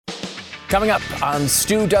Coming up on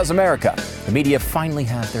Stu Does America, the media finally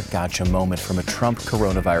have their gotcha moment from a Trump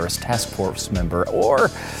coronavirus task force member, or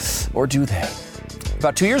do they?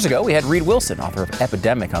 About 2 years ago, we had Reid, author of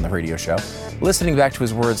Epidemic, on the radio show. Listening back to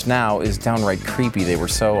his words now is downright creepy. They were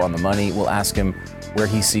so on the money. We'll ask him where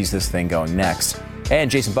he sees this thing going next. And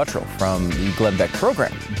Jason Buttrill from the Glenn Beck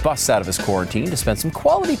program busts out of his quarantine to spend some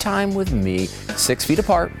quality time with me, 6 feet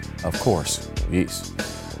apart, of course. Peace.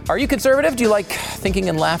 Are you conservative? Do you like thinking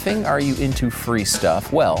and laughing? Are you into free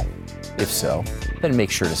stuff? Well, if so, then make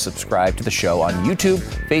sure to subscribe to the show on YouTube,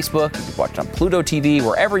 Facebook. You can watch it on Pluto TV,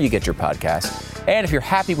 wherever you get your podcasts. And if you're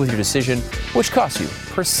happy with your decision, which costs you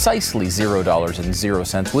precisely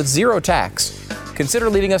 $0.00 with zero tax, consider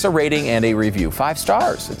leaving us a rating and a review. 5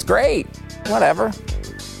 stars. It's great. Whatever.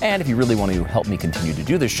 And if you really want to help me continue to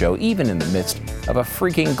do this show, even in the midst of a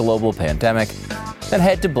freaking global pandemic, then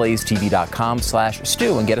head to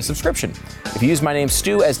blazetv.com/Stu and get a subscription. If you use my name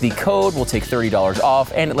Stu as the code, we'll take $30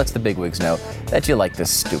 off, and it lets the bigwigs know that you like this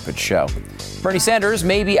stupid show. Bernie Sanders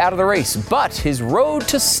may be out of the race, but his road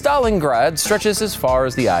to Stalingrad stretches as far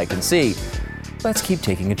as the eye can see. Let's keep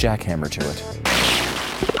taking a jackhammer to it.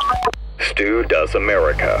 Stu Does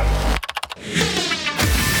America.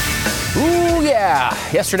 Ooh, yeah.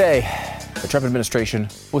 Yesterday, the Trump administration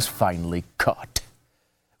was finally caught.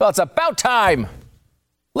 Well, it's about time.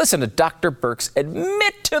 Listen to Dr. Birx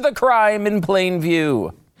admit to the crime in plain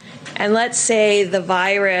view. And let's say the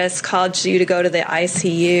virus caused you to go to the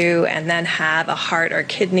ICU and then have a heart or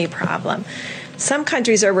kidney problem. Some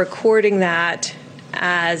countries are recording that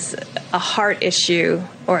as a heart issue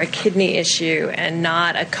or a kidney issue and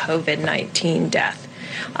not a COVID-19 death.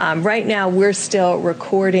 Right now, we're still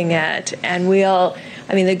recording it, and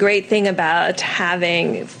the great thing about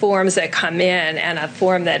having forms that come in and a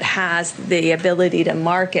form that has the ability to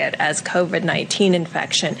mark it as COVID-19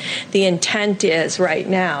 infection, the intent is right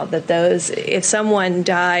now that if someone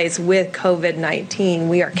dies with COVID-19,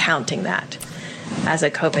 we are counting that as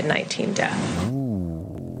a COVID-19 death.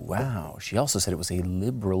 Ooh, wow. She also said it was a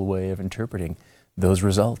liberal way of interpreting those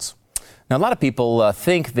results. Now, a lot of people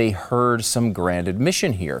think they heard some grand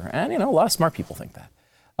admission here, and, a lot of smart people think that.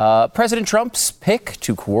 President Trump's pick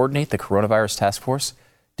to coordinate the coronavirus task force,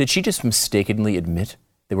 did she just mistakenly admit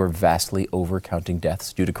they were vastly overcounting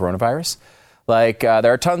deaths due to coronavirus? Like,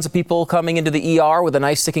 there are tons of people coming into the ER with a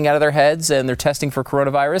knife sticking out of their heads, and they're testing for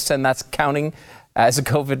coronavirus, and that's counting as a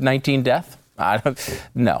COVID-19 death?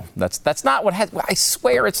 No, that's not what I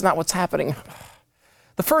swear it's not what's happening.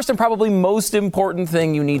 The first and probably most important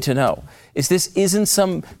thing you need to know is this isn't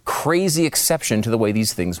some crazy exception to the way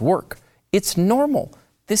these things work. It's normal.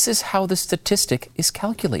 This is how the statistic is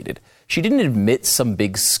calculated. She didn't admit some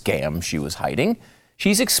big scam she was hiding.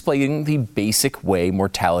 She's explaining the basic way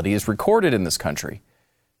mortality is recorded in this country.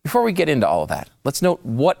 Before we get into all of that, let's note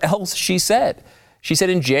what else she said. She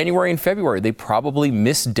said in January and February, they probably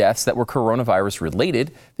missed deaths that were coronavirus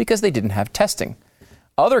related because they didn't have testing.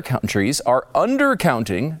 Other countries are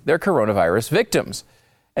undercounting their coronavirus victims.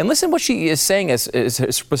 And listen what she is saying as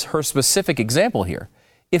her specific example here.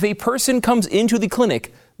 If a person comes into the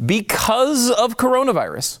clinic because of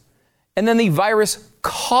coronavirus, and then the virus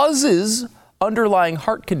causes underlying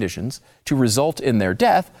heart conditions to result in their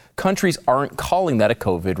death, countries aren't calling that a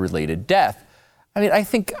COVID-related death. I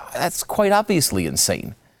think that's quite obviously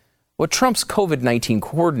insane. What Trump's COVID-19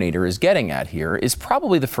 coordinator is getting at here is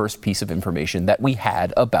probably the first piece of information that we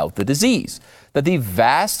had about the disease, that the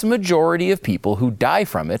vast majority of people who die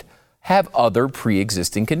from it have other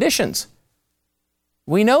pre-existing conditions.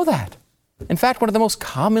 We know that. In fact, one of the most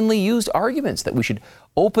commonly used arguments that we should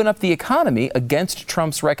open up the economy against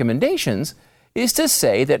Trump's recommendations is to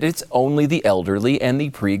say that it's only the elderly and the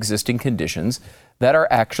pre-existing conditions that are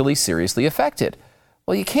actually seriously affected.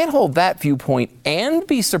 Well, you can't hold that viewpoint and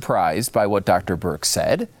be surprised by what Dr. Birx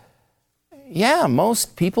said. Yeah,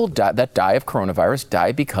 most people that die of coronavirus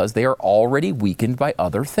die because they are already weakened by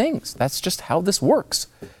other things. That's just how this works.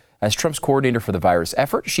 As Trump's coordinator for the virus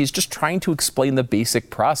effort, she's just trying to explain the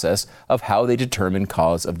basic process of how they determine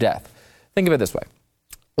cause of death. Think of it this way.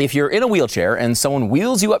 If you're in a wheelchair and someone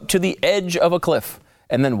wheels you up to the edge of a cliff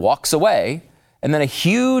and then walks away, and then a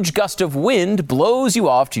huge gust of wind blows you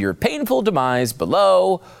off to your painful demise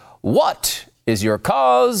below, what is your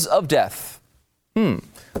cause of death? Well,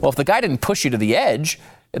 if the guy didn't push you to the edge,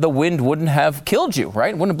 the wind wouldn't have killed you, right?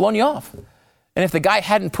 It wouldn't have blown you off. And if the guy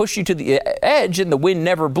hadn't pushed you to the edge and the wind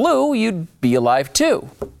never blew, you'd be alive too,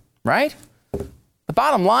 right? The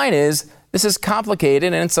bottom line is this is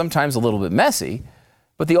complicated and sometimes a little bit messy,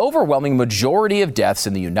 but the overwhelming majority of deaths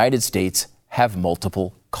in the United States have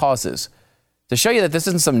multiple causes. To show you that this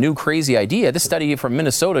isn't some new crazy idea, this study from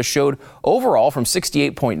Minnesota showed overall from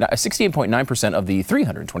 68.9% of the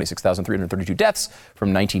 326,332 deaths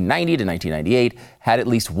from 1990 to 1998 had at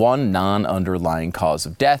least one non-underlying cause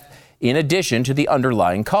of death, in addition to the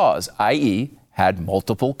underlying cause, i.e., had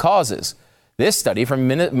multiple causes. This study from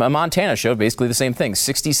Montana showed basically the same thing.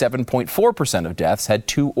 67.4% of deaths had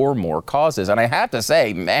two or more causes. And I have to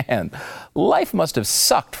say, man, life must have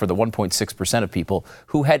sucked for the 1.6% of people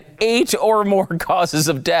who had 8 or more causes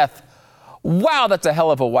of death. Wow, that's a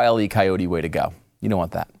hell of a Wile E. Coyote way to go. You don't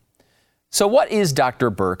want that. So what is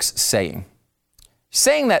Dr. Birx saying?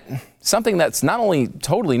 Saying that something that's not only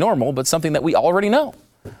totally normal, but something that we already know.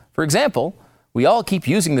 For example, we all keep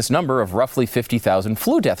using this number of roughly 50,000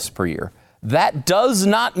 flu deaths per year. That does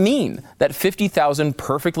not mean that 50,000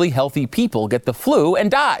 perfectly healthy people get the flu and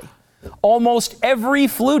die. Almost every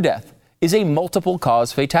flu death is a multiple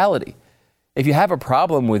cause fatality. If you have a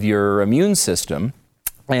problem with your immune system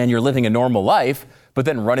and you're living a normal life, but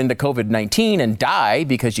then run into COVID-19 and die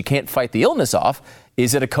because you can't fight the illness off,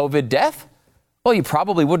 is it a COVID death? Well, you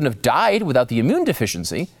probably wouldn't have died without the immune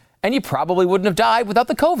deficiency, and you probably wouldn't have died without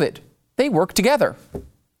the COVID. They work together.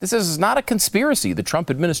 This is not a conspiracy the Trump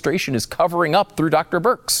administration is covering up through Dr.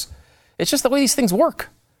 Birx. It's just the way these things work.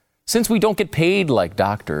 Since we don't get paid like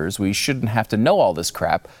doctors, we shouldn't have to know all this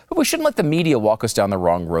crap, but we shouldn't let the media walk us down the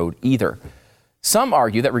wrong road either. Some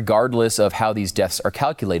argue that regardless of how these deaths are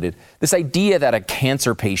calculated, this idea that a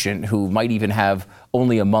cancer patient who might even have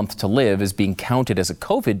only a month to live is being counted as a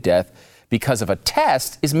COVID death because of a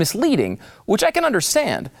test is misleading, which I can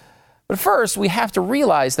understand. But first, we have to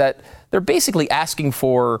realize that they're basically asking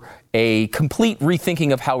for a complete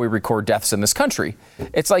rethinking of how we record deaths in this country.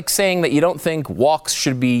 It's like saying that you don't think walks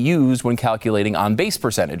should be used when calculating on-base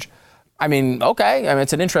percentage. I mean, okay,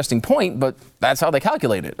 it's an interesting point, but that's how they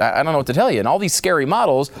calculate it. I don't know what to tell you. And all these scary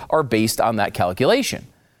models are based on that calculation.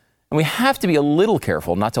 And we have to be a little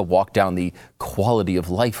careful not to walk down the quality of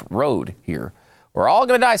life road here. We're all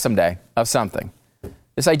going to die someday of something.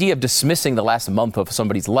 This idea of dismissing the last month of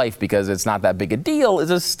somebody's life because it's not that big a deal is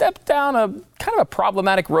a step down a kind of a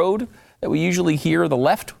problematic road that we usually hear the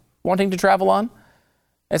left wanting to travel on.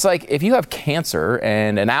 It's like if you have cancer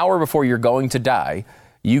and an hour before you're going to die,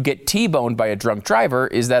 you get T-boned by a drunk driver,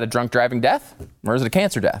 is that a drunk driving death or is it a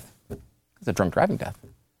cancer death? It's a drunk driving death.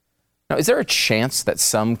 Now, is there a chance that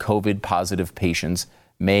some COVID positive patients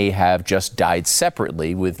may have just died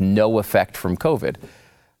separately with no effect from COVID?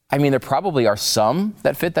 I mean, there probably are some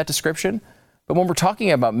that fit that description, but when we're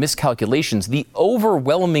talking about miscalculations, the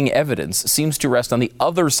overwhelming evidence seems to rest on the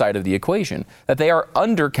other side of the equation, that they are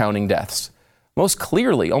undercounting deaths. Most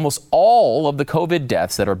clearly, almost all of the COVID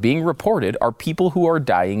deaths that are being reported are people who are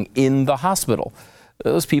dying in the hospital.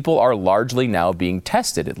 Those people are largely now being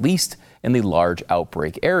tested, at least in the large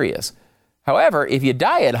outbreak areas. However, if you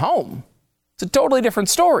die at home, it's a totally different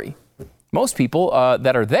story. Most people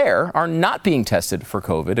that are there are not being tested for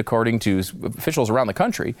COVID, according to officials around the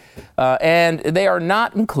country, and they are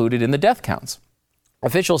not included in the death counts.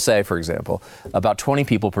 Officials say, for example, about 20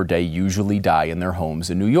 people per day usually die in their homes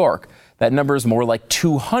in New York. That number is more like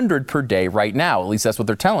 200 per day right now. At least that's what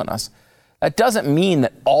they're telling us. That doesn't mean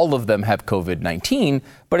that all of them have COVID-19,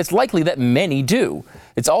 but it's likely that many do.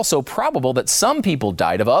 It's also probable that some people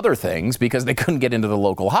died of other things because they couldn't get into the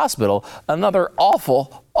local hospital. Another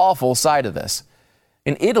awful, awful side of this.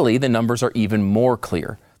 In Italy, the numbers are even more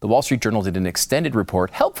clear. The Wall Street Journal did an extended report,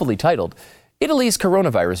 helpfully titled, "Italy's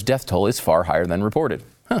coronavirus death toll is far higher than reported."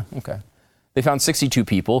 Okay. They found 62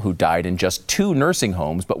 people who died in just 2 nursing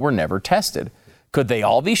homes but were never tested. Could they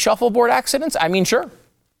all be shuffleboard accidents? I mean, sure.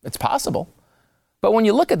 It's possible. But when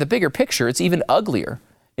you look at the bigger picture, it's even uglier.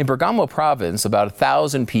 In Bergamo province, about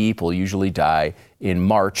 1,000 people usually die in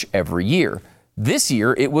March every year. This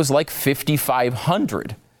year, it was like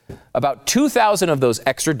 5,500. About 2,000 of those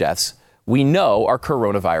extra deaths we know are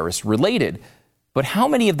coronavirus related. But how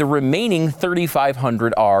many of the remaining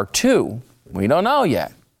 3,500 are too? We don't know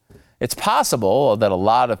yet. It's possible that a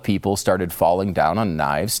lot of people started falling down on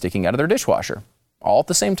knives sticking out of their dishwasher, all at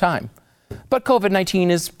the same time. But COVID-19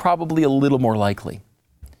 is probably a little more likely.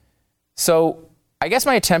 So I guess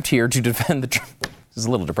my attempt here to defend this is a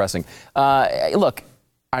little depressing. Look,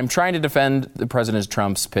 I'm trying to defend the President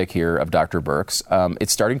Trump's pick here of Dr. Birx.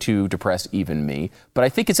 It's starting to depress even me. But I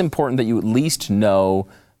think it's important that you at least know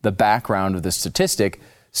the background of the statistic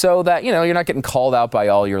so that, you're not getting called out by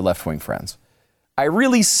all your left-wing friends. I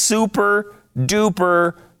really super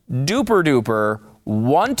duper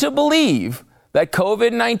want to believe that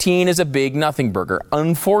COVID-19 is a big nothing burger.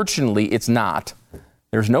 Unfortunately, it's not.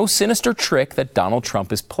 There's no sinister trick that Donald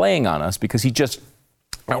Trump is playing on us because he just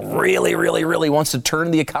really, really, really wants to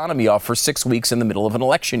turn the economy off for 6 weeks in the middle of an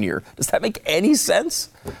election year. Does that make any sense?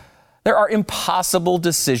 There are impossible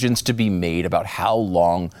decisions to be made about how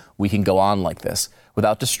long we can go on like this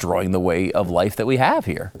without destroying the way of life that we have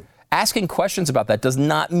here. Asking questions about that does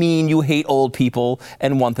not mean you hate old people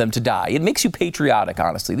and want them to die. It makes you patriotic,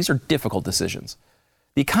 honestly. These are difficult decisions.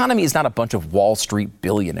 The economy is not a bunch of Wall Street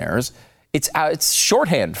billionaires. It's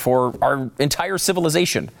shorthand for our entire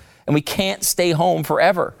civilization, and we can't stay home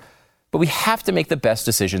forever. But we have to make the best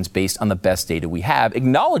decisions based on the best data we have,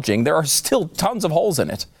 acknowledging there are still tons of holes in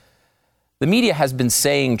it. The media has been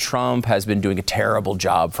saying Trump has been doing a terrible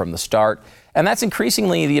job from the start, and that's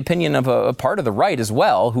increasingly the opinion of a part of the right as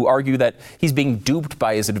well, who argue that he's being duped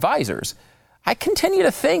by his advisors. I continue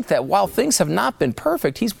to think that while things have not been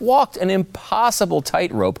perfect, he's walked an impossible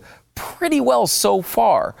tightrope pretty well so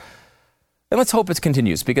far. And let's hope it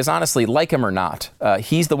continues, because honestly, like him or not,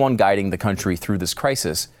 he's the one guiding the country through this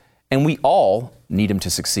crisis, and we all need him to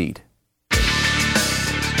succeed.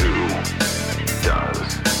 Who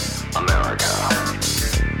does America?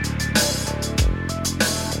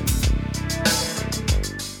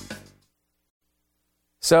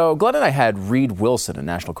 So Glenn and I had Reid Wilson, a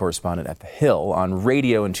national correspondent at The Hill, on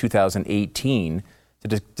radio in 2018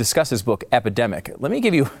 to discuss his book, Epidemic. Let me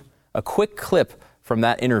give you a quick clip from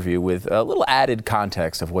that interview with a little added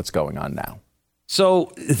context of what's going on now. So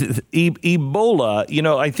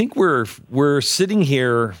Ebola, I think we're sitting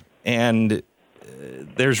here and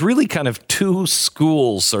there's really kind of two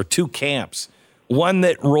schools or two camps. One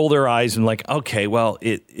that roll their eyes and like, okay, well,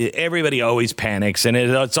 everybody always panics and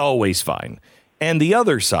it's always fine. And the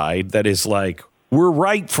other side that is like, we're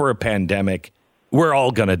ripe for a pandemic. We're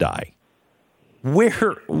all going to die.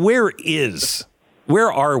 Where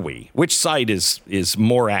are we? Which side is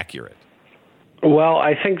more accurate? Well,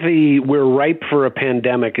 I think we're ripe for a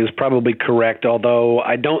pandemic is probably correct, although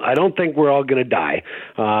I don't think we're all going to die.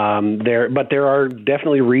 But there are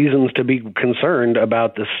definitely reasons to be concerned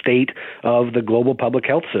about the state of the global public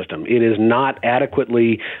health system. It is not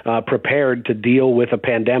adequately prepared to deal with a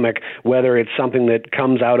pandemic, whether it's something that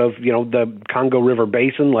comes out of the Congo River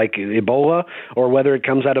Basin like Ebola, or whether it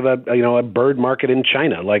comes out of a bird market in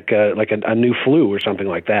China like a new flu or something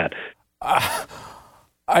like that.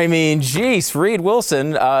 Geez, Reid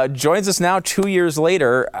Wilson joins us now 2 years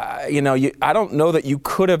later. I don't know that you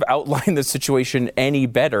could have outlined the situation any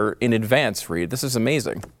better in advance, Reid. This is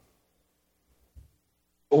amazing.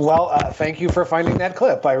 Well, thank you for finding that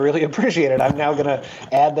clip. I really appreciate it. I'm now going to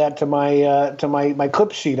add that to my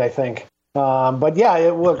clip sheet, I think. But yeah,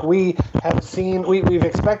 look, we have seen, we've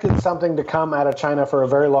expected something to come out of China for a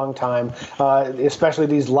very long time, especially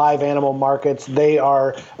these live animal markets. They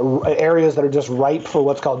are areas that are just ripe for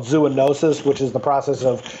what's called zoonosis, which is the process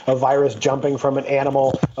of a virus jumping from an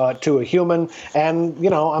animal to a human. And,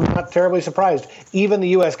 I'm not terribly surprised. Even the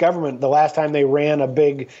U.S. government, the last time they ran a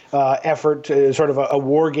big effort, to, sort of a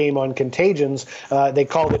war game on contagions, they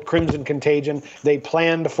called it Crimson Contagion. They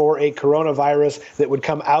planned for a coronavirus that would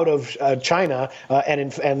come out of China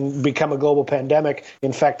and become a global pandemic,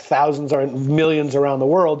 infect thousands or millions around the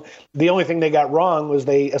world. The only thing they got wrong was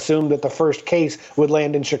they assumed that the first case would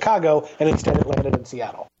land in Chicago, and instead it landed in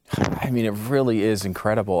Seattle. It really is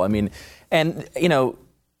incredible. As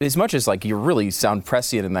much as you really sound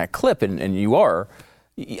prescient in that clip, and you are,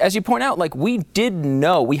 as you point out, we did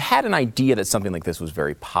know, we had an idea that something like this was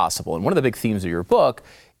very possible. And one of the big themes of your book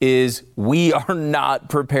is we are not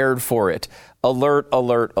prepared for it. Alert,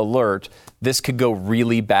 alert, alert. This could go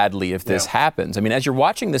really badly if this happens. As you're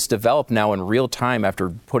watching this develop now in real time after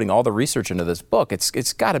putting all the research into this book,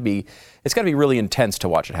 it's got to be really intense to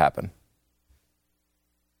watch it happen.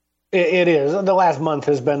 It is. The last month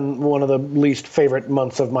has been one of the least favorite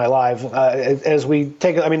months of my life. As we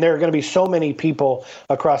take, there are going to be so many people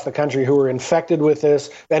across the country who are infected with this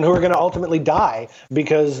and who are going to ultimately die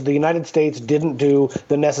because the United States didn't do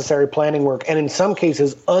the necessary planning work, and in some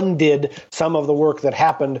cases undid some of the work that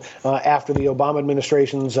happened after the Obama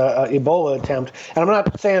administration's Ebola attempt. And I'm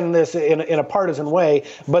not saying this in a partisan way,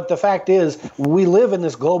 but the fact is we live in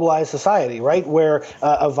this globalized society, right, where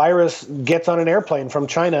a virus gets on an airplane from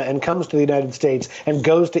China and comes to the United States and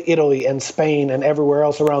goes to Italy and Spain and everywhere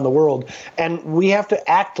else around the world. And we have to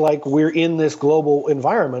act like we're in this global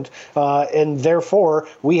environment. And therefore,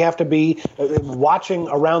 we have to be watching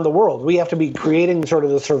around the world. We have to be creating sort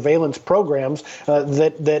of the surveillance programs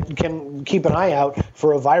that can keep an eye out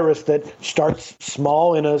for a virus that starts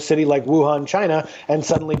small in a city like Wuhan, China, and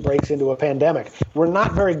suddenly breaks into a pandemic. we're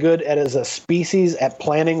not very good as a species at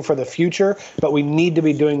planning for the future, but we need to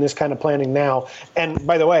be doing this kind of planning now. And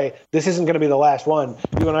by the way, this isn't going to be the last one.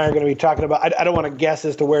 You and I are going to be talking about, I don't want to guess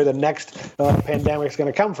as to where the next pandemic is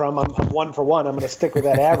going to come from. I'm 1 for 1. I'm going to stick with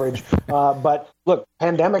that average. But look,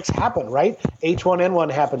 pandemics happen, right?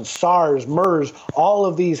 H1N1 happened, SARS, MERS, all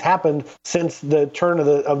of these happened since the turn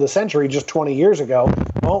of the century, just 20 years ago.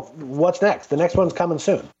 Well, what's next? The next one's coming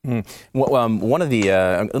soon. Well, one of the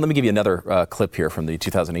let me give you another clip here from the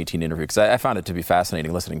 2018 interview, because I found it to be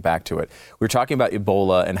fascinating listening back to it. We were talking about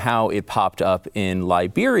Ebola and how it popped up in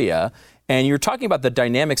Liberia, and you're talking about the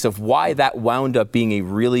dynamics of why that wound up being a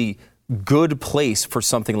really good place for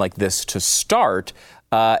something like this to start,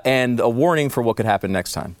 and a warning for what could happen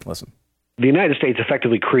next time. Listen. The United States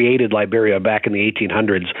effectively created Liberia back in the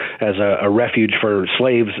 1800s as a refuge for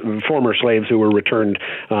slaves, former slaves who were returned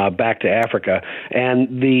back to Africa.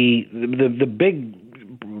 And the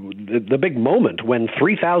big moment when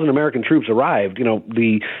 3,000 American troops arrived,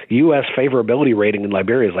 the U.S. favorability rating in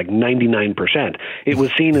Liberia is like 99%. It was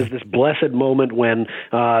seen as this blessed moment when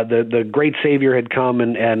the great savior had come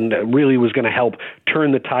and really was going to help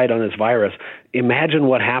turn the tide on this virus. Imagine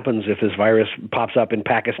what happens if this virus pops up in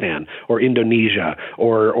Pakistan or Indonesia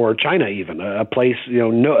or China, even a place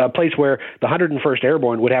a place where the 101st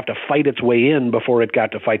Airborne would have to fight its way in before it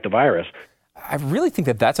got to fight the virus. I really think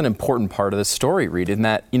that that's an important part of the story, Reid, in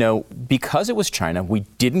that, because it was China, we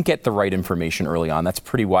didn't get the right information early on. That's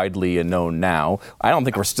pretty widely known now. I don't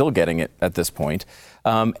think we're still getting it at this point.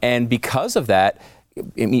 And because of that,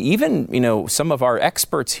 I mean, even, some of our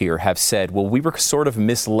experts here have said, well, we were sort of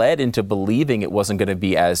misled into believing it wasn't going to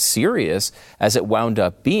be as serious as it wound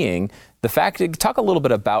up being. Talk a little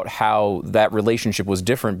bit about how that relationship was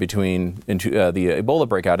different between the Ebola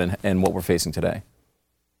breakout and what we're facing today.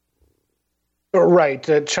 Right.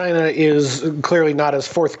 China is clearly not as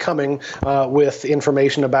forthcoming with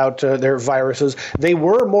information about their viruses. They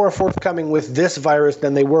were more forthcoming with this virus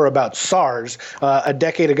than they were about SARS. A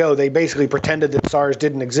decade ago, they basically pretended that SARS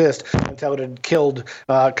didn't exist until it had killed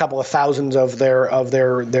a couple of thousands of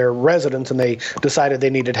their residents, and they decided they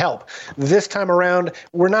needed help. This time around,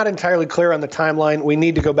 we're not entirely clear on the timeline. We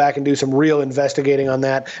need to go back and do some real investigating on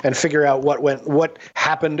that and figure out what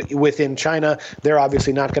happened within China. They're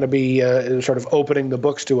obviously not going to be sort of opening the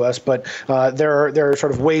books to us, but there are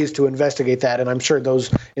sort of ways to investigate that, and I'm sure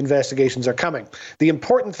those investigations are coming. The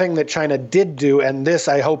important thing that China did do, and this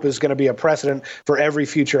I hope is going to be a precedent for every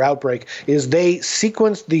future outbreak, is they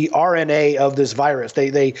sequenced the RNA of this virus.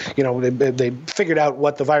 They figured out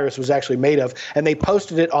what the virus was actually made of, and they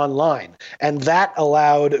posted it online, and that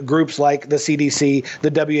allowed groups like the CDC,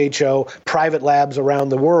 the WHO, private labs around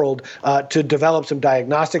the world to develop some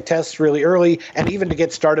diagnostic tests really early, and even to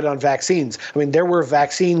get started on vaccines. I mean, there were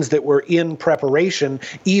vaccines that were in preparation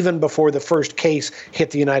even before the first case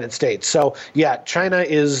hit the United States. So, yeah, China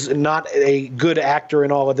is not a good actor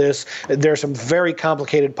in all of this. There are some very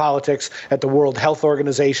complicated politics at the World Health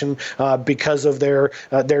Organization because of their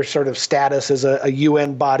sort of status as a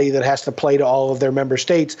UN body that has to play to all of their member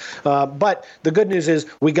states. But the good news is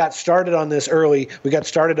we got started on this early. We got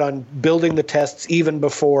started on building the tests even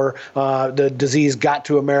before the disease got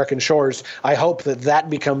to American shores. I hope that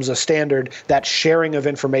becomes a standard, that sharing of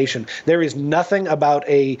information. There is nothing about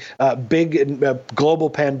a big global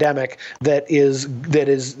pandemic that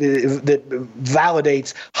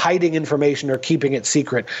validates hiding information or keeping it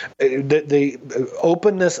secret. The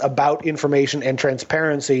openness about information and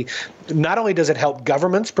transparency, not only does it help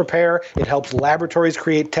governments prepare, it helps laboratories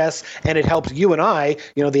create tests, and it helps you and I,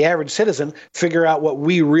 the average citizen, figure out what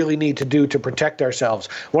we really need to do to protect ourselves.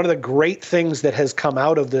 One of the great things that has come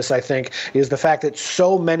out of this, I think, is the fact that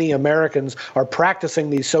so many Americans are practicing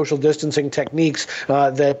these social distancing techniques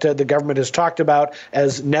that the government has talked about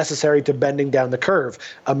as necessary to bending down the curve.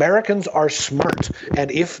 Americans are smart, and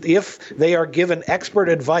if they are given expert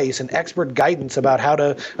advice and expert guidance about how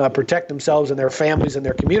to protect themselves and their families and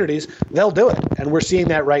their communities, they'll do it. And we're seeing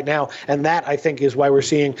that right now. And that, I think, is why we're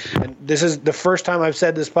seeing, and this is the first time I've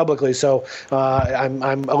said this publicly, so I'm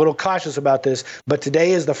a little cautious about this, but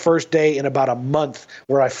today is the first day in about a month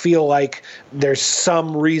where I feel like there's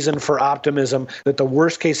some reason for optimism that the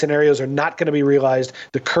worst case scenarios are not going to be realized.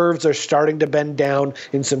 The curves are starting to bend down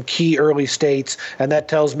in some key early states. And that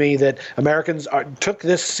tells me that Americans took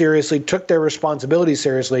this seriously, took their responsibility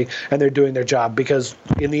seriously, and they're doing their job because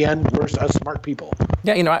in the end, we're smart people.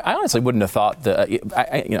 Yeah, I honestly wouldn't have thought that,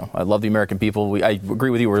 I love the American people. I agree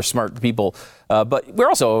with you. We're smart people. But we're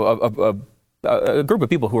also a group of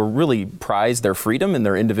people who are really prize their freedom and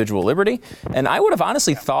their individual liberty. And I would have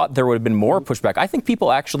honestly thought there would have been more pushback. I think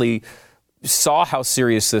people actually saw how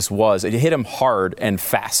serious this was. It hit them hard and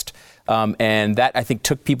fast. And that, I think,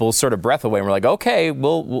 took people's sort of breath away. And we're like, okay,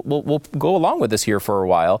 we'll go along with this here for a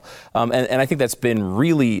while. And I think that's been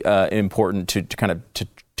really important to kind of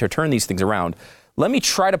to turn these things around. Let me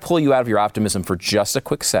try to pull you out of your optimism for just a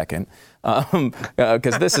quick second,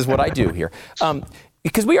 because this is what I do here.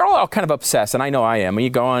 Because we are all kind of obsessed, and I know I am. When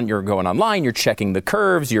you're going online, you're checking the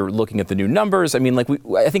curves, you're looking at the new numbers. I mean,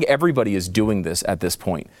 I think everybody is doing this at this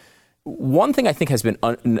point. One thing I think has been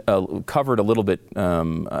covered a little bit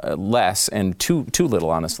less, and too little,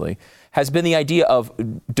 honestly, has been the idea of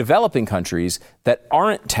developing countries that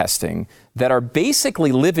aren't testing, that are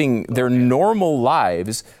basically living their normal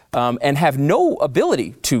lives and have no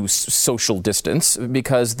ability to social distance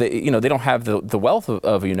because they don't have the wealth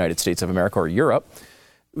of the United States of America or Europe.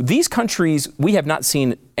 These countries, we have not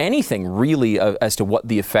seen anything really as to what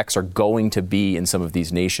the effects are going to be in some of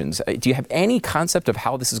these nations. Do you have any concept of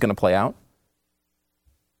how this is going to play out?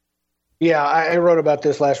 Yeah, I wrote about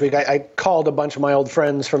this last week. I called a bunch of my old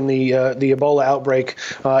friends from the Ebola outbreak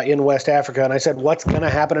in West Africa, and I said, what's going to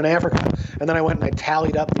happen in Africa? And then I went and I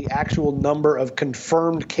tallied up the actual number of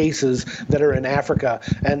confirmed cases that are in Africa,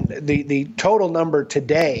 and the total number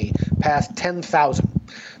today passed 10,000.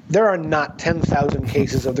 There are not 10,000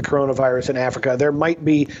 cases of the coronavirus in Africa. There might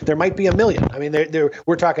be a million. I mean,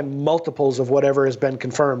 we're talking multiples of whatever has been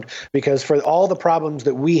confirmed, because for all the problems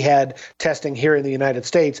that we had testing here in the United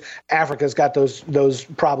States, Africa's got those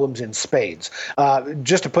problems in spades.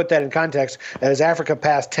 Just to put that in context, as Africa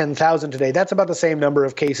passed 10,000 today, that's about the same number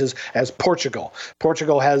of cases as Portugal.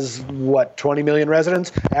 Portugal has, 20 million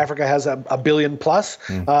residents? Africa has a billion plus.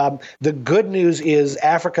 The good news is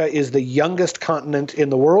Africa is the youngest continent in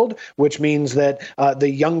the world, which means that the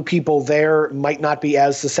young people there might not be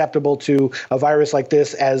as susceptible to a virus like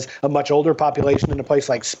this as a much older population in a place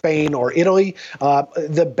like Spain or Italy.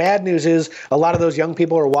 The bad news is a lot of those young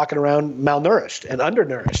people are walking around malnourished and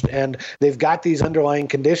undernourished, and they've got these underlying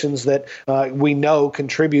conditions that we know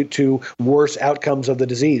contribute to worse outcomes of the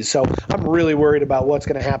disease. So I'm really worried about what's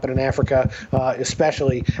going to happen in Africa,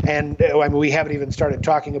 especially. And I mean, we haven't even started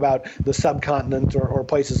talking about the subcontinent or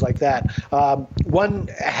places like that. One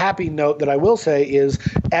happy note that I will say is,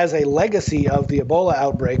 as a legacy of the Ebola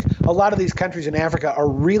outbreak, a lot of these countries in Africa are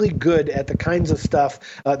really good at the kinds of stuff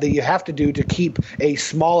that you have to do to keep a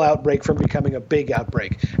small outbreak from becoming a big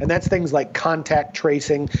outbreak. And that's things like contact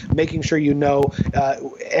tracing, making sure you know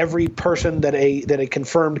every person that a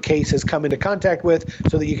confirmed case has come into contact with,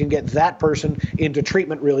 so that you can get that person into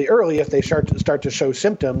treatment really early if they start to show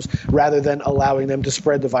symptoms, rather than allowing them to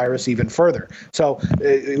spread the virus even further. So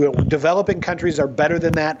developing countries are better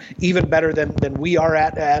than that, even better than we are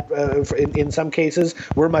in some cases.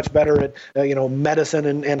 We're much better at medicine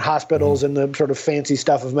and hospitals and the sort of fancy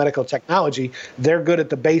stuff of medical technology. They're good at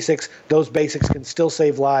the basics. Those basics can still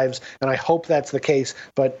save lives, and I hope that's the case.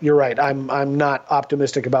 But you're right. I'm not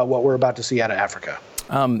optimistic about what we're about to see out of Africa.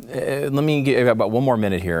 Let me give about one more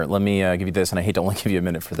minute here. Let me give you this, and I hate to only give you a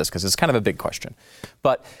minute for this because it's kind of a big question.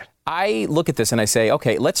 But I look at this and I say,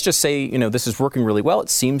 okay, let's just say, this is working really well. It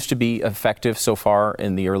seems to be effective so far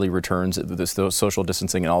in the early returns, this social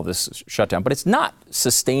distancing and all this shutdown, but it's not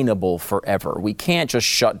sustainable forever. We can't just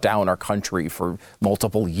shut down our country for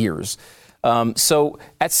multiple years. So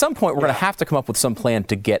at some point, we're going to have to come up with some plan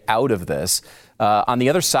to get out of this. On the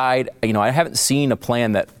other side, I haven't seen a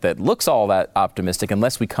plan that looks all that optimistic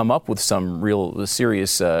unless we come up with some real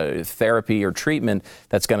serious therapy or treatment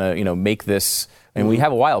that's going to, make this. And we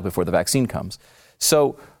have a while before the vaccine comes.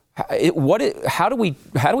 So how do we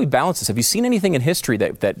balance this? Have you seen anything in history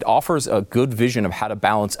that offers a good vision of how to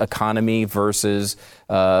balance economy versus,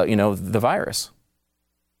 the virus?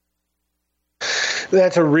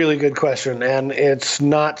 That's a really good question, and it's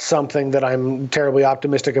not something that I'm terribly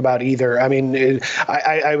optimistic about either. I mean,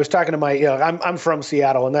 I was talking to I'm from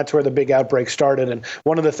Seattle, and that's where the big outbreak started. And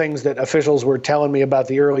one of the things that officials were telling me about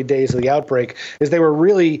the early days of the outbreak is they were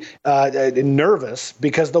really nervous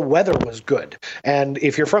because the weather was good. And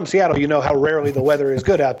if you're from Seattle, you know how rarely the weather is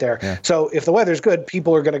good out there. Yeah. So if the weather's good,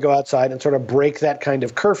 people are going to go outside and sort of break that kind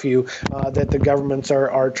of curfew that the governments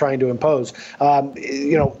are trying to impose.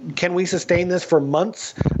 Can we sustain this for months?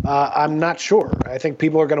 I'm not sure. I think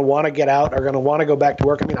people are going to want to get out, are going to want to go back to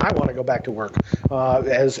work. I mean, I want to go back to work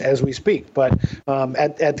as we speak. But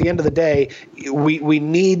at the end of the day, we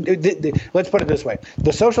need, let's put it this way.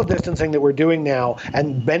 The social distancing that we're doing now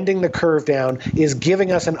and bending the curve down is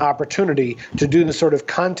giving us an opportunity to do the sort of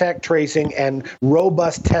contact tracing and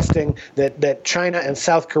robust testing that China and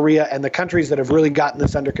South Korea and the countries that have really gotten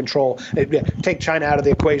this under control, take China out of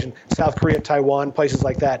the equation, South Korea, Taiwan, places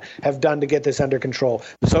like that, have done to get this under control.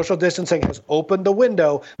 The social distancing has opened the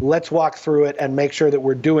window. Let's walk through it and make sure that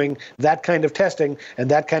we're doing that kind of testing and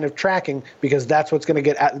that kind of tracking, because that's what's going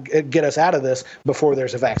to get us out of this before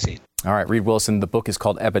there's a vaccine. All right, Reid Wilson, the book is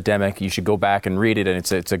called Epidemic. You should go back and read it, and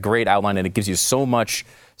it's a great outline, and it gives you so much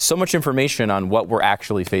information on what we're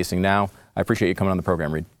actually facing now. I appreciate you coming on the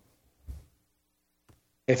program, Reid.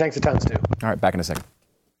 Hey, thanks a ton, Stu. All right, back in a second.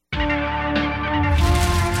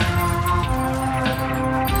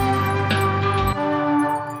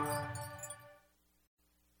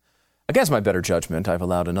 Against my better judgment, I've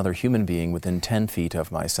allowed another human being within 10 feet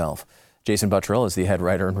of myself. Jason Buttrill is the head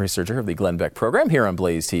writer and researcher of the Glenn Beck program here on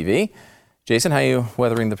Blaze TV. Jason, how are you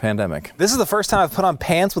weathering the pandemic? This is the first time I've put on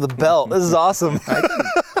pants with a belt. This is awesome. I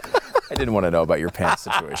didn't want to know about your pants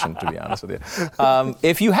situation, to be honest with you.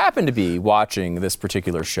 If you happen to be watching this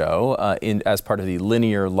particular show as part of the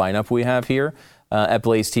linear lineup we have here at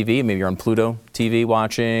Blaze TV, maybe you're on Pluto TV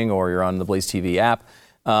watching or you're on the Blaze TV app,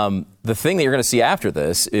 the thing that you're going to see after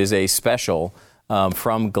this is a special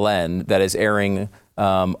from Glenn that is airing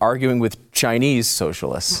Arguing with Chinese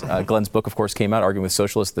Socialists. Glenn's book, of course, came out, Arguing with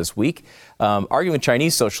Socialists, this week. Arguing with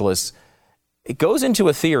Chinese Socialists, it goes into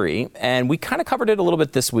a theory, and we kind of covered it a little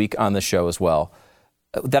bit this week on the show as well,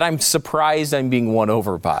 that I'm surprised I'm being won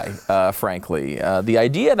over by, frankly. The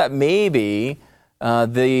idea that maybe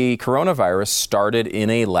the coronavirus started in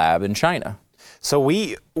a lab in China. So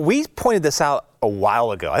we pointed this out a while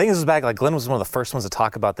ago. I think this was back, like Glenn was one of the first ones to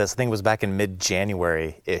talk about this. I think it was back in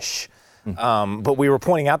mid-January-ish. But we were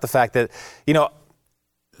pointing out the fact that,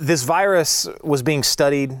 this virus was being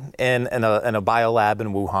studied in a biolab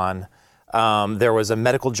in Wuhan. There was a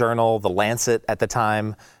medical journal, The Lancet at the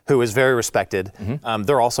time, who was very respected.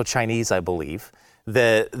 They're also Chinese, I believe.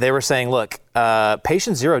 That they were saying, look,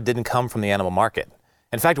 patient zero didn't come from the animal market.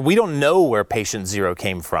 In fact, we don't know where patient zero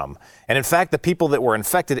came from. And in fact, the people that were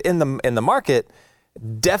infected in the market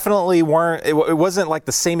definitely weren't, it wasn't like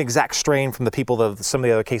the same exact strain from the people of some of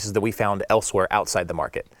the other cases that we found elsewhere outside the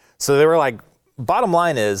market. So they were like, bottom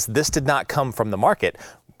line is, this did not come from the market.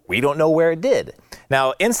 We don't know where it did.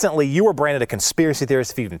 Now, instantly, you were branded a conspiracy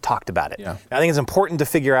theorist if you even talked about it. Yeah. I think it's important to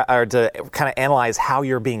figure out, or to kind of analyze how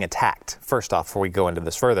you're being attacked, first off, before we go into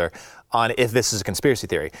this further, on if this is a conspiracy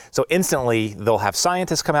theory. So instantly, they'll have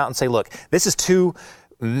scientists come out and say, look, this is too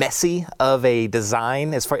messy of a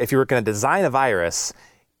design. As far, if you were going to design a virus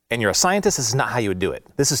and you're a scientist, this is not how you would do it.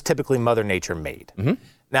 This is typically Mother Nature made.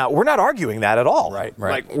 Now, we're not arguing that at all. Right.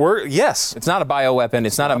 Like, it's not a bioweapon.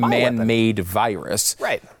 It's not a man-made virus.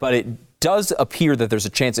 Right. But it does appear that there's a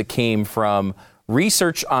chance it came from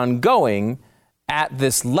research ongoing at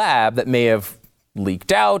this lab that may have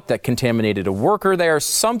leaked out, that contaminated a worker there,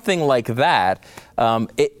 something like that. And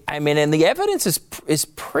the evidence is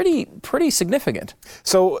pretty significant.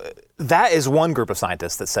 So that is one group of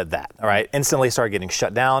scientists that said that, all right? Instantly started getting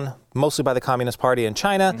shut down, mostly by the Communist Party in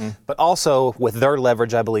China, but also with their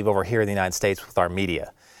leverage, I believe, over here in the United States with our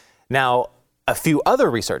media. Now, a few other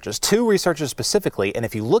researchers, 2 researchers specifically, and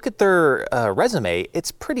if you look at their resume,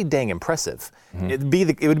 it's pretty dang impressive. It would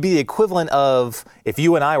be the equivalent of if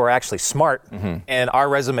you and I were actually smart, and our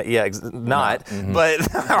resume,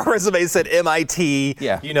 but our resume said MIT,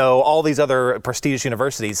 all these other prestigious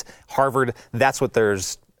universities, Harvard. That's what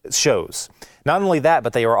theirs shows. Not only that,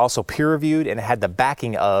 but they were also peer-reviewed and had the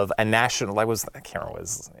backing of a national, I can't remember, it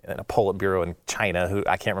was in a Politburo in China,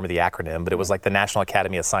 I can't remember the acronym, but it was like the National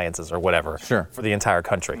Academy of Sciences or whatever for the entire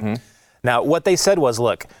country. Now, what they said was,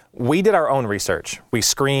 look, we did our own research. We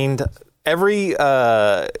screened every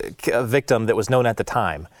victim that was known at the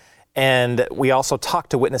time. And we also talked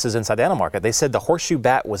to witnesses inside the animal market. They said the horseshoe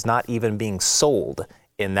bat was not even being sold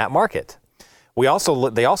in that market. They also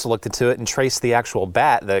looked into it and traced the actual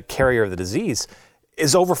bat, the carrier of the disease,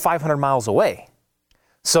 is over 500 miles away.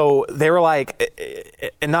 So they were like,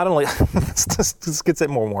 and not only, this gets it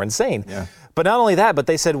more and more insane, but not only that, but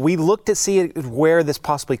they said, we looked to see where this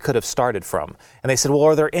possibly could have started from. And they said, well,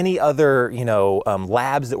 are there any other,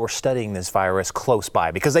 labs that were studying this virus close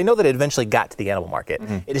by? Because they know that it eventually got to the animal market.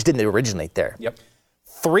 It just didn't originate there.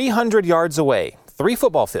 300 yards away, 3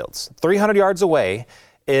 football fields, 300 yards away,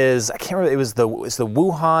 I can't remember, it was the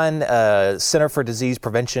Wuhan Center for Disease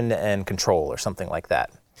Prevention and Control or something like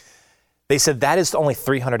that. They said that is only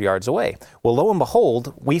 300 yards away. Well, lo and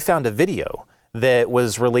behold, we found a video that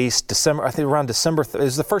was released December, I think around December, it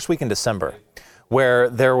was the first week in December, where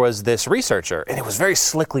there was this researcher, and it was very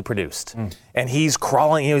slickly produced. And he's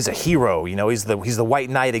crawling, he's a hero, he's the white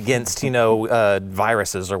knight against,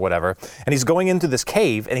 viruses or whatever. And he's going into this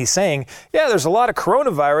cave and he's saying, yeah, there's a lot of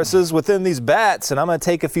coronaviruses within these bats, and I'm gonna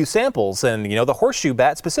take a few samples, and the horseshoe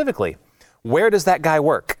bat specifically. Where does that guy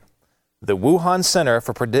work? the Wuhan Center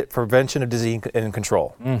for Prevention of Disease and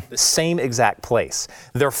Control. The same exact place.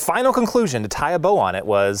 Their final conclusion, to tie a bow on it,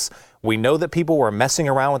 was, we know that people were messing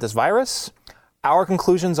around with this virus. Our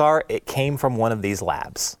conclusions are it came from one of these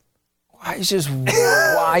labs. It's just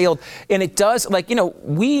wild. And it does,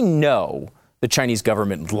 we know the Chinese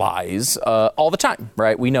government lies all the time,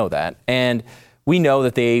 right? We know that. And we know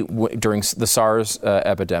that during the SARS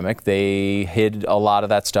epidemic, they hid a lot of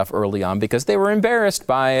that stuff early on because they were embarrassed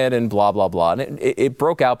by it and blah, blah, blah. And it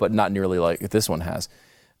broke out, but not nearly like this one has.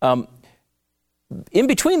 In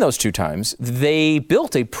between those two times, they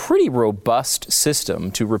built a pretty robust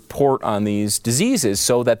system to report on these diseases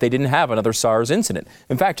so that they didn't have another SARS incident.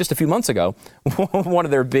 In fact, just a few months ago, one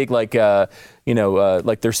of their big, like their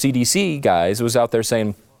CDC guys was out there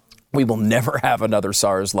saying, we will never have another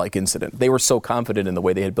SARS-like incident. They were so confident in the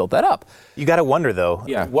way they had built that up. You got to wonder, though,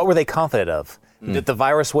 what were they confident of? That the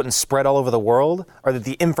virus wouldn't spread all over the world, or that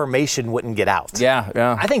the information wouldn't get out?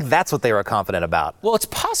 Yeah. I think that's what they were confident about. Well, it's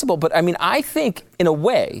possible, but I think, in a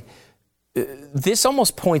way, this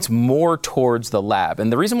almost points more towards the lab.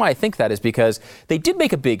 And the reason why I think that is because they did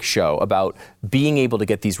make a big show about being able to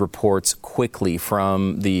get these reports quickly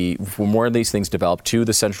from where these things developed to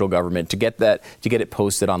the central government to get it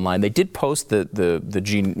posted online. They did post the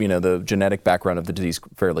gene, the genetic background of the disease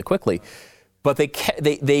fairly quickly, but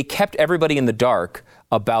they kept everybody in the dark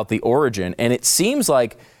about the origin. And it seems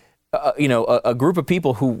like a group of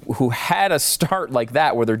people who had a start like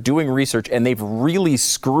that, where they're doing research and they've really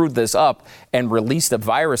screwed this up and released a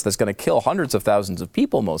virus that's going to kill hundreds of thousands of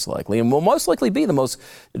people, most likely, and will most likely be the most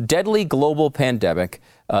deadly global pandemic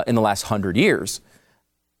in the last 100 years.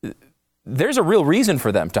 There's a real reason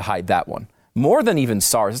for them to hide that one, more than even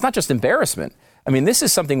SARS. It's not just embarrassment. I mean, this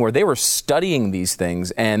is something where they were studying these things,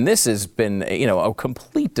 and this has been, a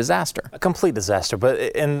complete disaster. A complete disaster.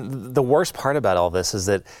 And the worst part about all this is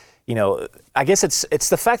that, I guess it's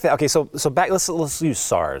the fact that, so back, let's use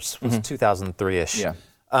SARS, 2003-ish.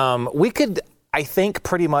 Yeah. We could, I think,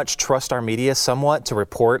 pretty much trust our media somewhat to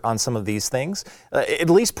report on some of these things, at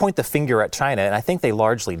least point the finger at China, and I think they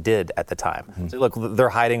largely did at the time. So look, they're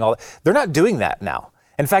hiding they're not doing that now.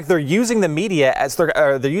 In fact, they're using the media as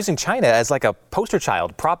they're using China as like a poster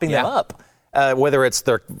child, propping them up. Whether it's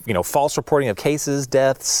their false reporting of cases,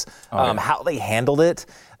 deaths, how they handled it.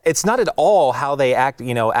 It's not at all how they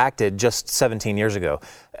acted just 17 years ago.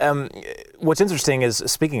 What's interesting is,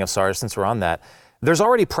 speaking of SARS, since we're on that, there's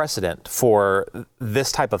already precedent for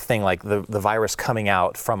this type of thing, like the virus coming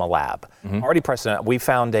out from a lab. Already precedent. We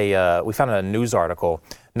found a news article,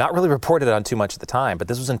 not really reported on too much at the time, but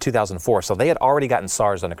this was in 2004, so they had already gotten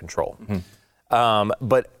SARS under control.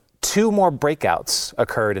 But 2 more breakouts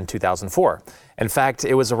occurred in 2004. In fact,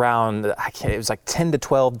 it was like 10 to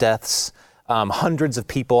 12 deaths. Hundreds of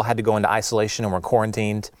people had to go into isolation and were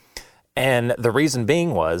quarantined. And the reason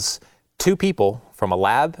being was 2 people from a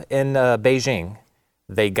lab in Beijing,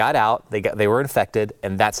 they got out, they were infected,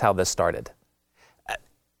 and that's how this started.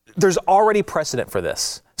 There's already precedent for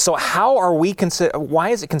this. So how are we why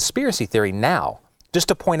is it conspiracy theory now? Just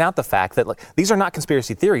to point out the fact that these are not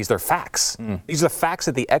conspiracy theories, they're facts. These are facts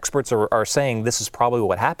that the experts are saying this is probably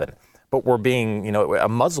what happened. But we're being, a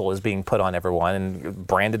muzzle is being put on everyone and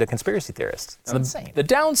branded a conspiracy theorist. It's insane. The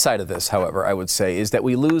downside of this, however, I would say, is that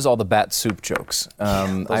we lose all the bat soup jokes.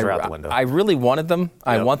 Those are out the window. I really wanted them. Yep.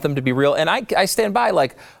 I want them to be real. And I stand by,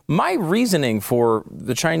 my reasoning for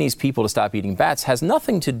the Chinese people to stop eating bats has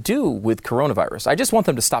nothing to do with coronavirus. I just want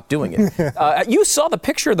them to stop doing it. You saw the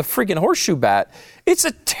picture of the freaking horseshoe bat. It's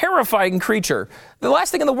a terrifying creature. The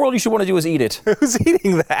last thing in the world you should want to do is eat it. Who's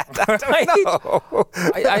eating that?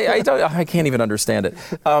 I don't know. I can't even understand it.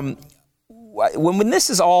 When this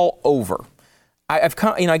is all over,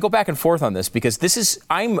 I go back and forth on this because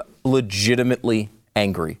I'm legitimately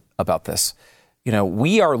angry about this.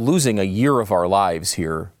 We are losing a year of our lives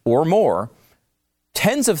here or more.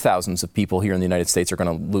 Tens of thousands of people here in the United States are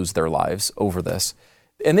going to lose their lives over this.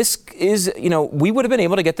 And this is, we would have been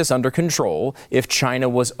able to get this under control if China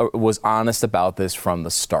was honest about this from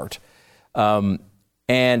the start.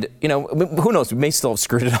 And, who knows? We may still have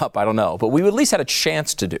screwed it up. I don't know. But we at least had a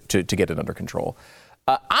chance to get it under control.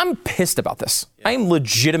 I'm pissed about this. I'm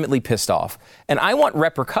legitimately pissed off. And I want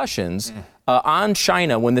repercussions on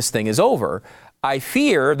China when this thing is over. I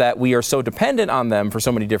fear that we are so dependent on them for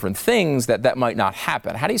so many different things that might not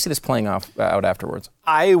happen. How do you see this playing out afterwards?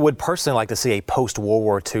 I would personally like to see a post-World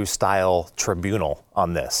War II style tribunal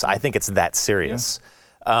on this. I think it's that serious.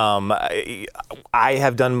 I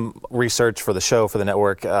have done research for the show, for the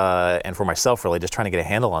network, and for myself, really, just trying to get a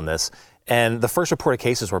handle on this. And the first reported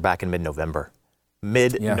cases were back in mid-November.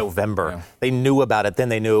 mid-November. Yeah. They knew about it then.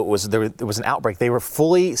 They knew there was an outbreak. They were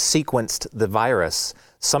fully sequenced the virus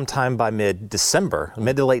sometime by mid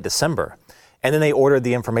to late December. And then they ordered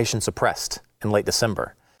the information suppressed in late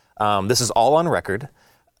December. This is all on record.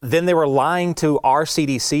 Then they were lying to our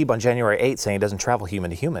CDC on January 8th saying it doesn't travel human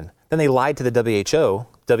to human. Then they lied to the WHO.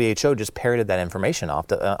 WHO just parroted that information off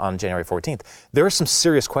on January 14th. There are some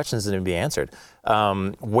serious questions that need to be answered.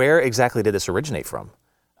 Where exactly did this originate from?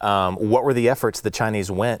 What were the efforts the Chinese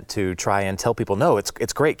went to try and tell people, no,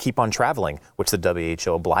 it's great, keep on traveling, which the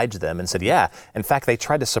WHO obliged them and said, yeah. In fact, they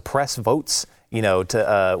tried to suppress votes,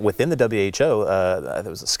 within the WHO. There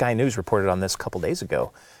was Sky News reported on this a couple days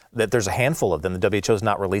ago, that there's a handful of them. The WHO is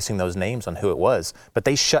not releasing those names on who it was, but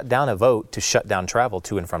they shut down a vote to shut down travel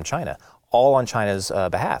to and from China, all on China's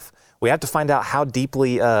behalf. We have to find out how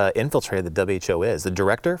deeply infiltrated the WHO is. The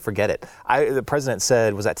director, forget it. The president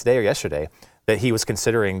said, was that today or yesterday, that he was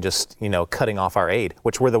considering just, cutting off our aid,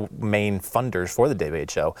 which were the main funders for the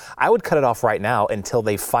WHO. I would cut it off right now until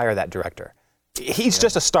they fire that director. He's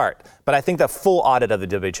just a start, but I think the full audit of the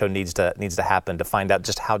WHO needs to happen to find out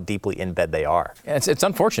just how deeply in bed they are. Yeah, it's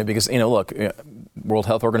unfortunate because, look, World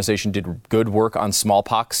Health Organization did good work on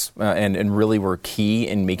smallpox and really were key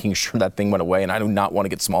in making sure that thing went away. And I do not want to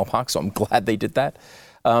get smallpox, so I'm glad they did that.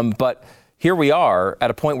 But here we are at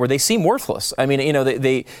a point where they seem worthless. I mean,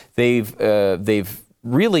 they've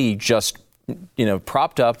really just,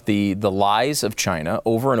 propped up the lies of China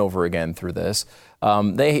over and over again through this.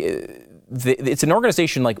 It's an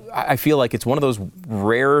organization I feel like it's one of those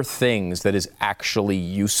rare things that is actually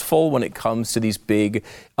useful when it comes to these big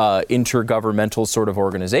intergovernmental sort of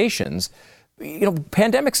organizations.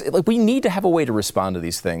 Pandemics, we need to have a way to respond to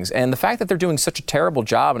these things. And the fact that they're doing such a terrible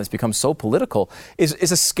job and it's become so political is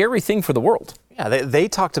a scary thing for the world. Yeah, they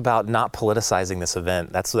talked about not politicizing this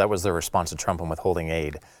event. That was their response to Trump and withholding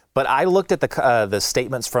aid. But I looked at the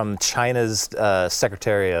statements from China's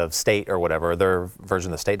Secretary of State or whatever, their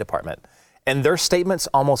version of the State Department. And their statements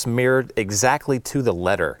almost mirrored exactly to the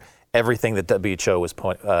letter everything that WHO was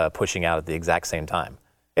pushing out at the exact same time.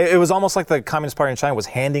 It was almost like the Communist Party in China was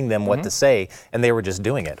handing them what to say, and they were just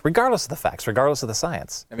doing it, regardless of the facts, regardless of the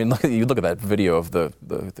science. I mean, look at that video of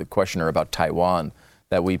the questioner about Taiwan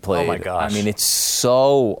that we played. Oh, my gosh. I mean, it's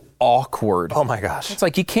so awkward. Oh, my gosh. It's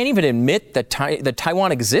like you can't even admit that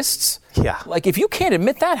Taiwan exists. Yeah. If you can't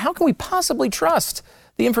admit that, how can we possibly trust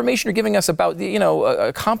the information you're giving us about,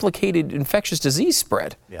 a complicated infectious disease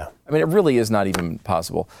spread? Yeah. I mean, it really is not even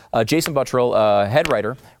possible. Jason Buttrill, head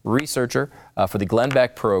writer, researcher for the Glenn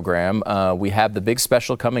Beck program. We have the big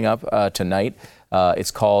special coming up tonight.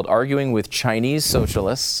 It's called Arguing with Chinese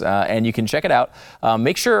Socialists, and you can check it out.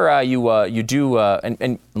 Make sure you do,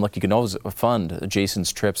 and look, you can always fund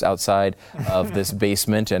Jason's trips outside of this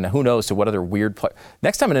basement, and who knows to what other weird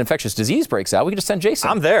next time an infectious disease breaks out, we can just send Jason.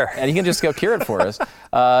 I'm there. And he can just go cure it for us.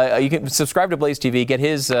 You can subscribe to Blaze TV, get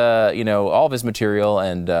his, all of his material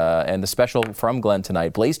and the special from Glenn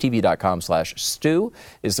tonight. BlazeTV.com/Stu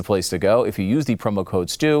is the place to go. If you use the promo code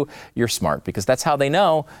Stu, you're smart because that's how they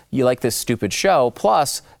know you like this stupid show.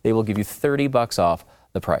 Plus, they will give you $30 off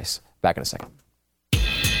the price. Back in a second.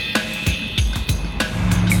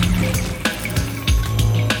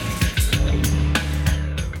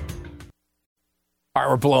 All right,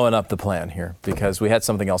 we're blowing up the plan here because we had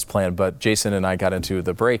something else planned, but Jason and I got into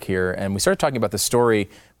the break here and we started talking about the story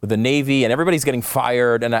with the Navy and everybody's getting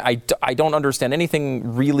fired, and I don't understand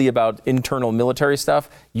anything really about internal military stuff.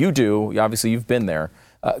 You do. Obviously, you've been there.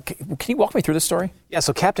 Can you walk me through this story? Yeah,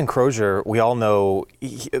 so Captain Crozier, we all know,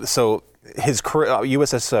 so his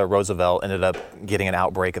USS Roosevelt ended up getting an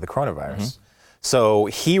outbreak of the coronavirus. Mm-hmm. So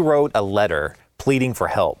he wrote a letter pleading for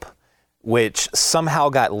help, which somehow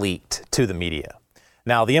got leaked to the media.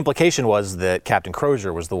 Now, the implication was that Captain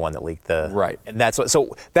Crozier was the one that leaked the... Right. And that's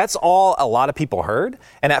all a lot of people heard.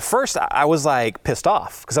 And at first, I was pissed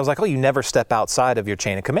off because I was like, oh, you never step outside of your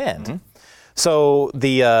chain of command. Mm-hmm. So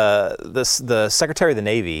the Secretary of the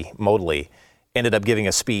Navy, Modly, ended up giving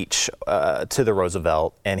a speech to the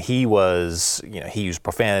Roosevelt, and he used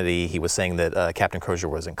profanity. He was saying that Captain Crozier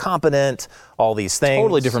was incompetent, all these things.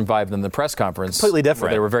 Totally different vibe than the press conference. Completely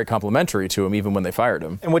different. They were very complimentary to him even when they fired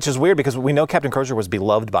him. And which is weird because we know Captain Crozier was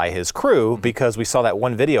beloved by his crew because we saw that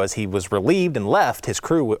one video as he was relieved and left, his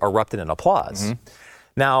crew erupted in applause. Mm-hmm.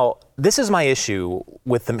 Now, this is my issue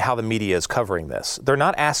with how the media is covering this. They're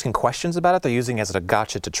not asking questions about it. They're using it as a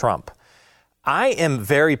gotcha to Trump. I am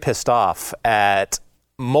very pissed off at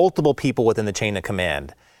multiple people within the chain of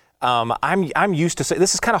command. I'm used to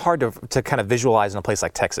this is kind of hard to kind of visualize in a place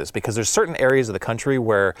like Texas because there's certain areas of the country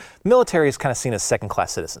where the military is kind of seen as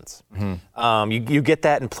second-class citizens. Mm-hmm. You get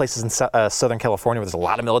that in places in Southern California where there's a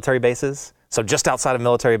lot of military bases. So just outside of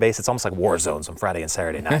military base, it's almost like war zones on Friday and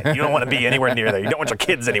Saturday night. You don't want to be anywhere near there. You don't want your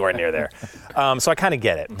kids anywhere near there. So I kind of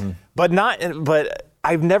get it. But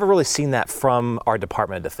I've never really seen that from our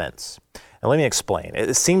Department of Defense. And let me explain.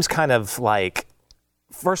 It seems kind of like,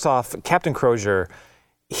 first off, Captain Crozier,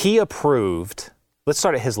 he approved, let's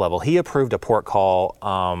start at his level. He approved a port call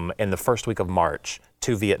in the first week of March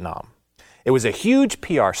to Vietnam. It was a huge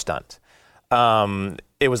PR stunt.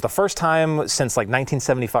 It was the first time since like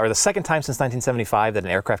 1975, or the second time since 1975 that an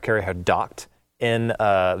aircraft carrier had docked in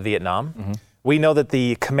Vietnam. We know that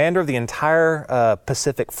the commander of the entire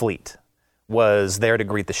Pacific Fleet was there to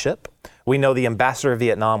greet the ship. We know the ambassador of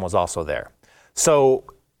Vietnam was also there. So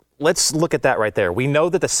let's look at that right there. We know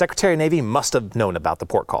that the Secretary of Navy must have known about the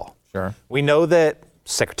port call. Sure. We know that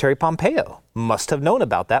Secretary Pompeo must have known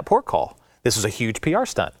about that port call. This was a huge PR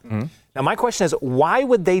stunt. Now, my question is, why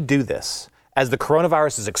would they do this as the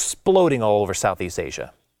coronavirus is exploding all over Southeast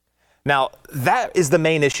Asia? Now, that is the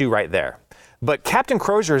main issue right there. But Captain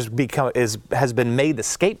Crozier has been made the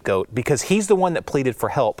scapegoat because he's the one that pleaded for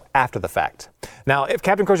help after the fact. Now, if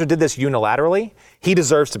Captain Crozier did this unilaterally, he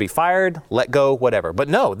deserves to be fired, let go, whatever. But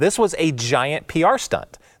no, this was a giant PR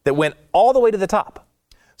stunt that went all the way to the top.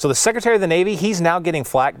 So the Secretary of the Navy, he's now getting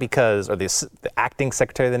flack because, or the acting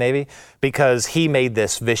Secretary of the Navy, because he made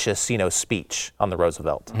this vicious, speech on the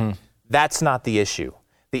Roosevelt. That's not the issue.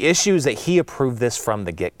 The issue is that he approved this from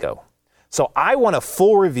the get-go. So I want a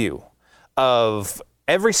full review of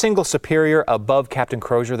every single superior above Captain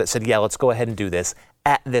Crozier that said, yeah, let's go ahead and do this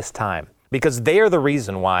at this time. Because they are the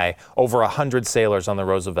reason why over 100 sailors on the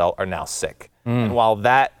Roosevelt are now sick. And while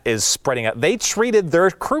that is spreading out, they treated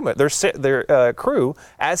their crew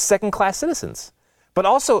as second-class citizens. But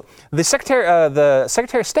also, the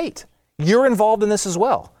Secretary of State, you're involved in this as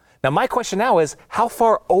well. Now, my question now is, how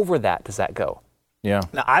far over that does that go? Yeah.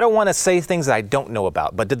 Now, I don't want to say things that I don't know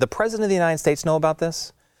about, but did the President of the United States know about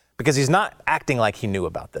this? Because he's not acting like he knew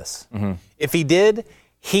about this. If he did,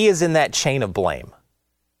 he is in that chain of blame.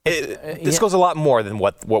 This goes a lot more than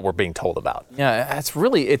what we're being told about. Yeah,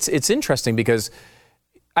 it's interesting because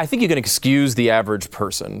I think you can excuse the average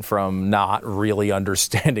person from not really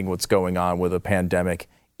understanding what's going on with a pandemic,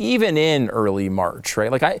 even in early March,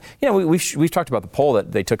 right? Like we've talked about the poll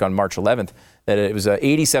that they took on March 11th, that it was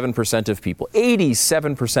 87% of people,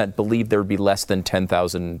 87% believed there would be less than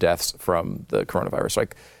 10,000 deaths from the coronavirus.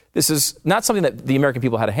 Like, this is not something that the American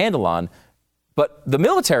people had a handle on. But the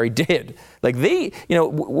military did. Like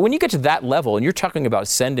when you get to that level and you're talking about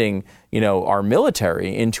sending, our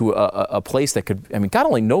military into a place that could, God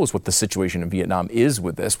only knows what the situation in Vietnam is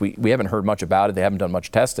with this. We haven't heard much about it. They haven't done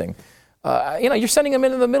much testing. You're sending them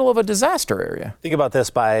into the middle of a disaster area. Think about this.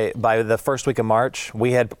 By the first week of March,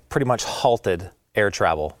 we had pretty much halted air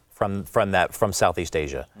travel from Southeast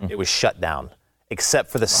Asia. It was shut down,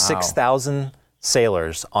 except for the 6,000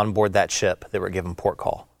 sailors on board that ship that were given port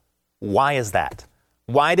call. Why is that?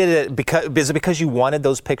 Why did it? Is it because you wanted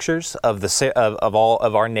those pictures of all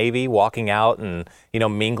of our Navy walking out and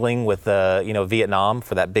mingling with Vietnam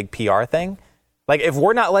for that big PR thing? Like, if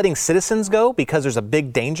we're not letting citizens go because there's a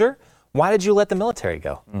big danger, why did you let the military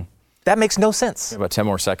go? That makes no sense. About 10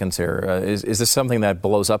 more seconds here. Is this something that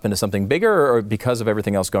blows up into something bigger, or because of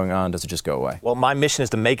everything else going on, does it just go away? Well, my mission is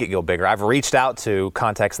to make it go bigger. I've reached out to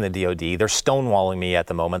contacts in the DOD. They're stonewalling me at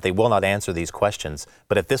the moment. They will not answer these questions.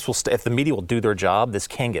 But if the media will do their job, this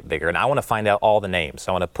can get bigger. And I want to find out all the names.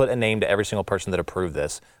 I want to put a name to every single person that approved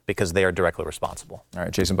this because they are directly responsible. All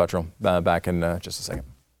right, Jason Buttrill, back in just a second.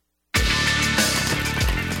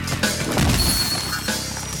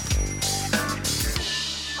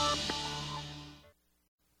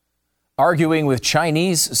 Arguing with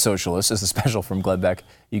Chinese Socialists is a special from Glenn Beck.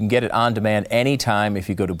 You can get it on demand anytime if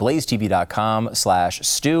you go to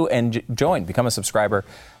blazetv.com/Stu and join. Become a subscriber.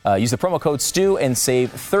 Use the promo code Stu and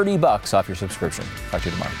save $30 off your subscription. Talk to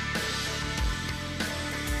you tomorrow.